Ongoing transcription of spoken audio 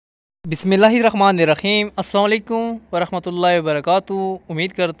बिस्मिल्लाहिर्रहमानिर्रहीम अस्सलाम वालेकुम वरहमतुल्लाहि वबरकातुहू।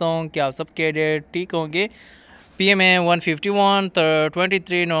 उम्मीद करता हूँ कि आप सब कैडेट ठीक होंगे। PMA 151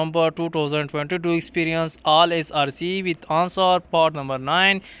 23 November 2022 experience all SRC with answer part number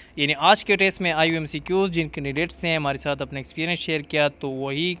 9, यानी आज के टेस्ट में IUMCQs जिन कैंडिडेट्स ने हमारे साथ अपना एक्सपीरियंस शेयर किया, तो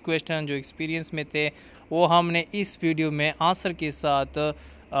वही क्वेश्चन जो एक्सपीरियंस में थे वो हमने इस वीडियो में आंसर के साथ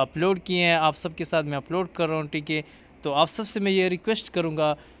अपलोड किए हैं। आप सबके साथ मैं अपलोड कर रहा हूँ, ठीक है। तो आप सबसे मैं ये रिक्वेस्ट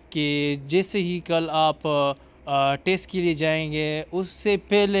करूँगा कि जैसे ही कल आप टेस्ट के लिए जाएंगे उससे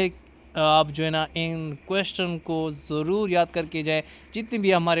पहले आप जो है ना इन क्वेश्चन को ज़रूर याद करके जाएं, जितने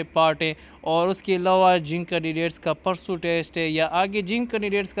भी हमारे पार्ट हैं। और उसके अलावा जिन कैंडिडेट्स का परसों टेस्ट है या आगे जिन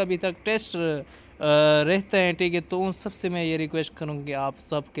कैंडिडेट्स का अभी तक टेस्ट रहते हैं, ठीक है, तो उन सबसे मैं ये रिक्वेस्ट करूँगी कि आप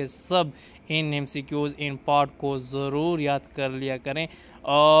सब के सब इन MCQs इन पार्ट को ज़रूर याद कर लिया करें।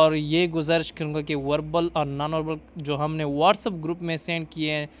 और ये गुजारिश करूँगा कि वर्बल और नॉन वर्बल जो हमने व्हाट्सएप ग्रुप में सेंड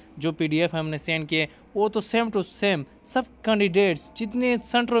किए हैं, जो PDF हमने सेंड किए, वो तो सेम टू सेम सब कैंडिडेट्स जितने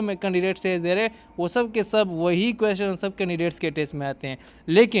सेंटरों में कैंडिडेट्स टेस्ट दे रहे वो सब के सब वही क्वेश्चन सब कैंडिडेट्स के टेस्ट में आते हैं।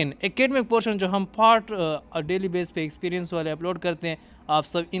 लेकिन एकेडमिक पोर्शन जो हम पार्ट डेली बेस पे एक्सपीरियंस वाले अपलोड करते हैं, आप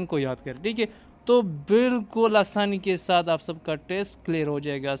सब इनको याद करें, ठीक है। तो बिल्कुल आसानी के साथ आप सबका टेस्ट क्लियर हो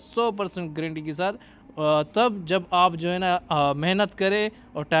जाएगा 100% गारंटी के साथ, तब जब आप जो है ना मेहनत करें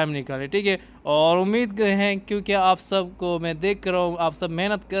और टाइम निकालें, ठीक है। और उम्मीद है क्योंकि आप सबको मैं देख रहा हूँ आप सब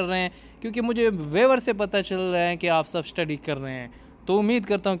मेहनत कर रहे हैं, क्योंकि मुझे वेवर से पता चल रहा है कि आप सब स्टडी कर रहे हैं। तो उम्मीद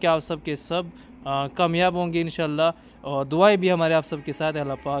करता हूँ कि आप सब के सब कामयाब होंगे इंशाल्लाह। और दुआएं भी हमारे आप सब के साथ है।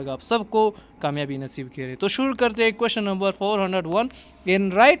 अल्लाह पाक आप सबको कामयाबी नसीब करे। तो शुरू करते हैं question number 401।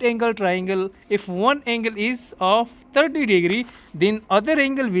 In right angle triangle if one angle is of 30 degree then other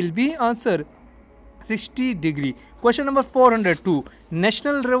angle will be answer 60 degree. Question number 402.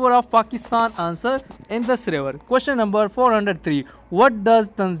 National river of Pakistan, answer Indus River. Question number 403. What does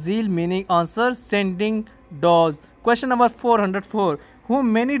Tanzil meaning, answer sending doors. Question number 404. Who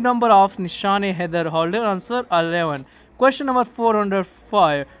many number of Nishane Heather holder, answer 11. Question number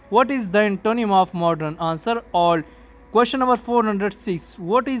 405. What is the antonym of modern, answer old. Question number 406.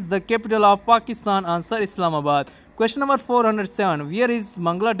 What is the capital of Pakistan, answer Islamabad. Question number 407. Where is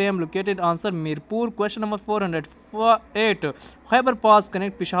Mangla Dam located, answer Mirpur. Question number 408. Khyber Pass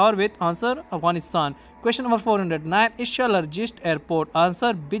connect Peshawar with, answer Afghanistan. Question number 409. Asia largest airport,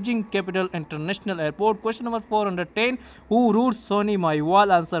 answer Beijing Capital International Airport. Question number 410. Who ruled Soni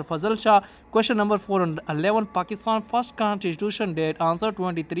Maiwal, answer Fazal Shah. Question number 411. Pakistan first constitution date, answer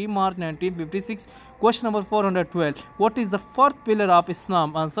 23 March 1956. Question number 412. What is the fourth pillar of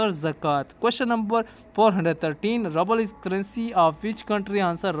Islam, answer Zakat. Question number 413. Ruble is currency of which country,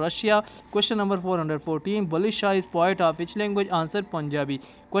 answer Russia. Question number 414. Bali Shah is poet of which language, answer Punjabi.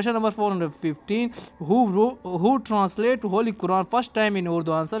 Question number 415. Who translate Holy Quran first time in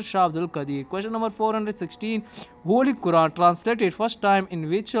Urdu, answer Shah Abdul Qadir. Question number 416. Holy Quran translated first time in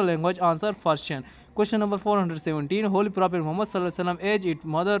which language, answer Persian. Question number 417. Holy Prophet Muhammad Sallallahu Alaihi Wasallam age its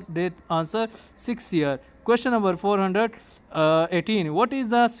mother death, answer 6 years. Question number 418. What is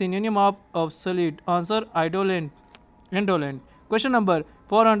the synonym of obsolete, answer indolent. Question number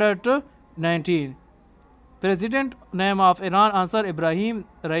 419. President name of Iran, answer Ibrahim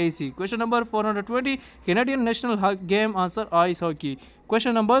Raisi. Question number 420. Canadian national game, answer ice hockey.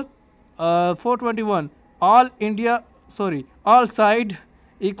 Question number 421. All side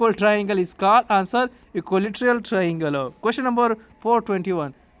equal triangle is called, answer equilateral triangle. Question number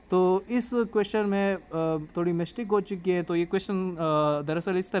 421. तो इस question में थोड़ी mistake हो चुकी है। तो ये question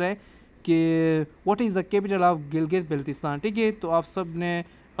दरअसल इस तरह है कि what is the capital of Gilgit Baltistan, ठीक है। तो आप सब ने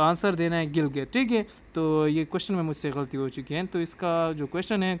आंसर देना है गिलगित, ठीक है। तो ये क्वेश्चन में मुझसे गलती हो चुकी है। तो इसका जो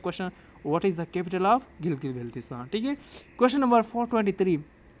क्वेश्चन है, question what is the capital of Gilgit Baltistan, ठीक है। Question number 423.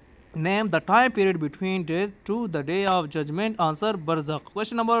 Name the time period between death to the day of judgment, answer Barzakh.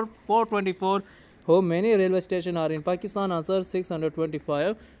 Question number 424. How many railway stations are in Pakistan, answer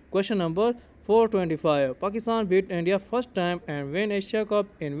 625. Question number 425. Pakistan beat India first time and win Asia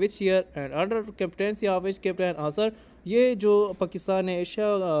Cup in which year and under captaincy of which captain, answer. ये जो पाकिस्तान ने Asia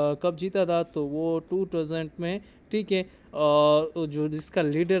cup जीता था तो वो 2000 में, ठीक है। और जो जिसका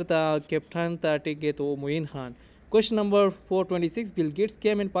लीडर था, कैप्टन था, ठीक है, तो वो Moin Khan. Question number 426. Bill Gates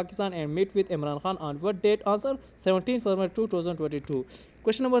came in Pakistan and met with Imran Khan on what date, answer 17 February 2022.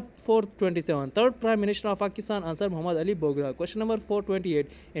 Question number 427. Third Prime Minister of Pakistan. Answer Muhammad Ali Bogra. Question number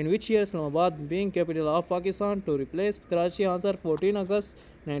 428. In which year Islamabad being capital of Pakistan to replace Karachi? Answer 14 August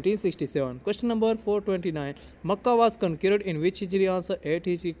 1967. Question number 429. Makkah was conquered in which Hijri? Answer 8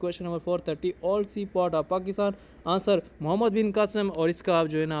 Hijri. Question number 430. Old seaport of Pakistan. Answer Mohammad बिन कासिम, और इसका आप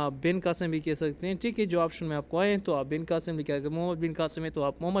जो है ना आप बिन कासिम भी कह सकते हैं। ठीक है, जो ऑप्शन में आपको आए तो आप बिन कासिम लिखा है, मोहम्मद बिन कासिम है तो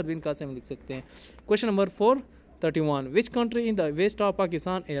आप मोहम्मद बिन कासिम लिख सकते हैं। Question number 431. Which country in the waste of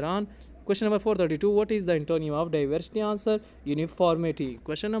Pakistan? Iran. Question number 432. What is the antonym of diversity? Answer uniformity.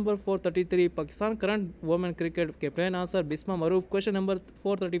 Question number 433. Pakistan current women cricket captain? Answer Bisma Maroof. Question number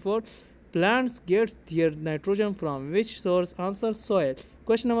 434. Plants get their nitrogen from which source? Answer soil.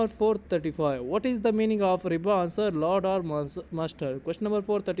 Question number 435. What is the meaning of riba? Answer lord or master. Question number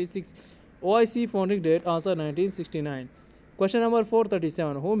 436. OIC founding date? Answer 1969. Question number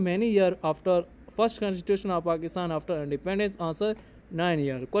 437. Who many years after first constitution of Pakistan after independence? Answer 9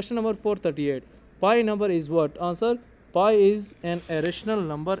 years. Question number 438. Pi number is what? Answer pi is an irrational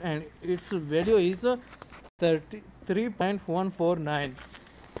number and its value is 33.149.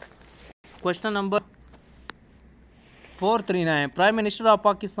 Question number 439. Prime Minister of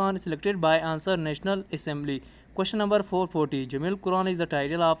Pakistan is elected by? Answer National Assembly. Question number 440. Jamil Quran is the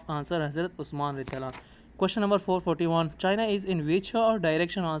title of? Answer Hazrat Usman Ritala. Question number 441. China is in which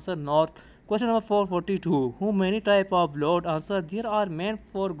direction? Answer north. Question number 442. Who many type of blood? Answer there are main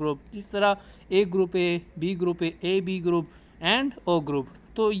 4 group. इस तरह A group A, B group A, B group and O group.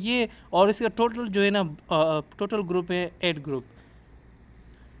 तो ये और इसका total जो है ना total group है 8 group.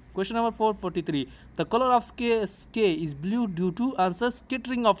 Question number 443. The color of sky is blue due to? Answer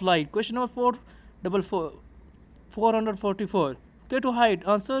scattering of light. Question number 444. K to height?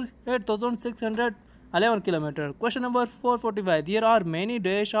 Answer 8,611 km. Question number 445. There are many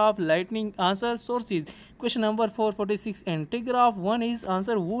dash of lightning? Answer sources. Question number 446. Antigraph 1 is?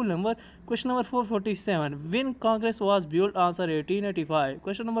 Answer wool number. Question number 447. When Congress was built? Answer 1885.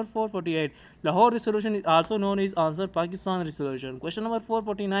 Question number 448. Lahore resolution is also known as? Answer Pakistan resolution. Question number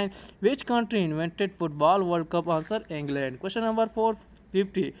 449. Which country invented football World Cup? Answer England. Question number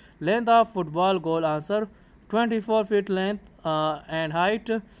 450. Length of football goal? Answer 24 feet length and height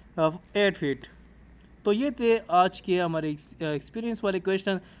of 8 feet. तो ये थे आज के हमारे experience वाले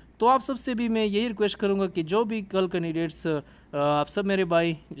question. तो आप सबसे भी मैं यही रिक्वेस्ट करूँगा कि जो भी कल कैंडिडेट्स आप सब मेरे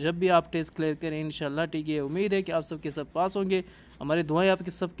भाई जब भी आप टेस्ट क्लियर करें इंशाल्लाह, ठीक है, उम्मीद है कि आप सबके सब पास होंगे। हमारी दुआएं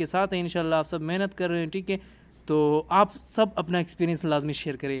आपके सब के साथ हैं इंशाल्लाह। आप सब मेहनत कर रहे हैं, ठीक है, तो आप सब अपना एक्सपीरियंस लाजमी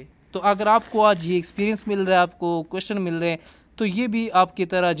शेयर करें। तो अगर आपको आज ये एक्सपीरियंस मिल रहा है, आपको क्वेश्चन मिल रहे हैं, तो ये भी आपकी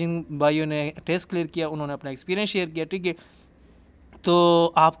तरह जिन भाइयों ने टेस्ट क्लियर किया उन्होंने अपना एक्सपीरियंस शेयर किया, ठीक है, तो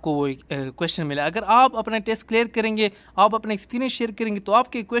आपको वो क्वेश्चन मिला। अगर आप अपना टेस्ट क्लियर करेंगे, आप अपना एक्सपीरियंस शेयर करेंगे, तो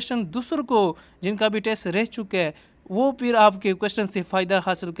आपके क्वेश्चन दूसरों को जिनका भी टेस्ट रह चुका है वो फिर आपके क्वेश्चन से फ़ायदा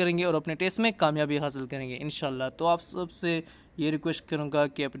हासिल करेंगे और अपने टेस्ट में कामयाबी हासिल करेंगे इंशाल्लाह। तो आप सबसे ये रिक्वेस्ट करूँगा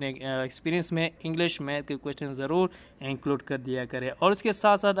कि अपने एक्सपीरियंस में इंग्लिश मैथ के क्वेश्चन ज़रूर इंक्लूड कर दिया करें। और इसके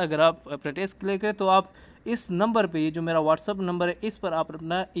साथ साथ अगर आप अपना टेस्ट क्लियर करें तो आप इस नंबर पे, ये जो मेरा व्हाट्सअप नंबर है, इस पर आप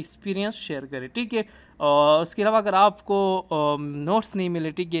अपना एक्सपीरियंस शेयर करें, ठीक है। और उसके अलावा अगर आपको नोट्स नहीं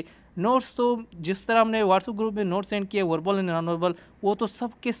मिले, ठीक है, नोट्स तो जिस तरह हमने व्हाट्सएप ग्रुप में नोट सेंड किया वर्बल एंड नॉन वर्बल, वो तो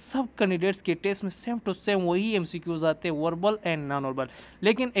सब के सब कैंडिडेट्स के टेस्ट में सेम टू सेम वही एमसीक्यूज आते हैं, वर्बल एंड नॉन वर्बल।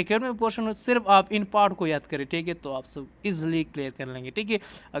 लेकिन एकेडमिक पोर्शन में सिर्फ आप इन पार्ट को याद करें, ठीक है, तो आप सब इजीली क्लियर कर लेंगे, ठीक है।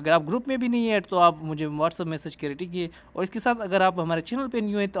 अगर आप ग्रुप में भी नहीं है तो आप मुझे व्हाट्सएप मैसेज करें, ठीक है। और इसके साथ अगर आप हमारे चैनल पर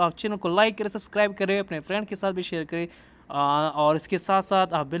न्यू हैं तो आप चैनल को लाइक करें, सब्सक्राइब करें, अपने फ्रेंड के साथ भी शेयर करें, और इसके साथ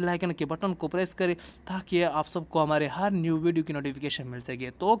साथ आप बेल आइकन के बटन को प्रेस करें ताकि आप सबको हमारे हर न्यू वीडियो की नोटिफिकेशन मिल सके।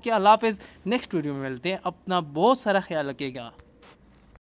 तो क्या अल्लाह हाफ़िज़, नेक्स्ट वीडियो में मिलते हैं। अपना बहुत सारा ख्याल रखिएगा।